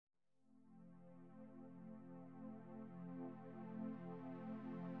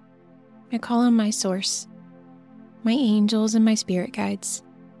I call on my source, my angels and my spirit guides.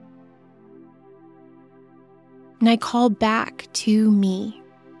 And I call back to me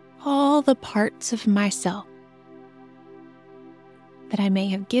all the parts of myself that I may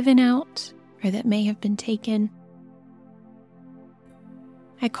have given out or that may have been taken.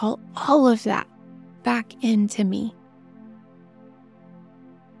 I call all of that back into me.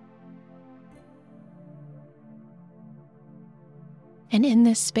 And in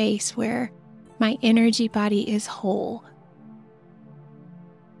this space where my energy body is whole,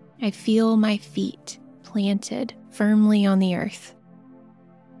 I feel my feet planted firmly on the earth.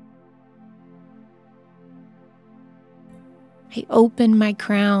 I open my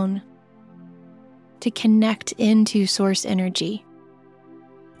crown to connect into source energy.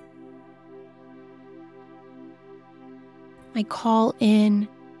 I call in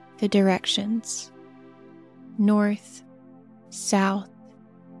the directions: north, south,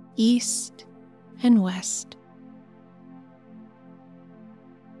 east, and west.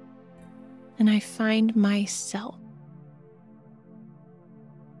 And I find myself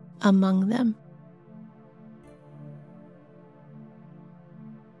among them.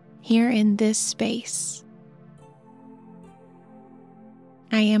 Here in this space,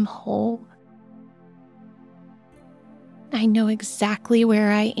 I am whole. I know exactly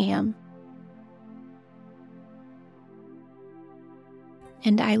where I am.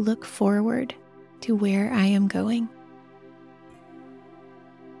 And I look forward to where I am going.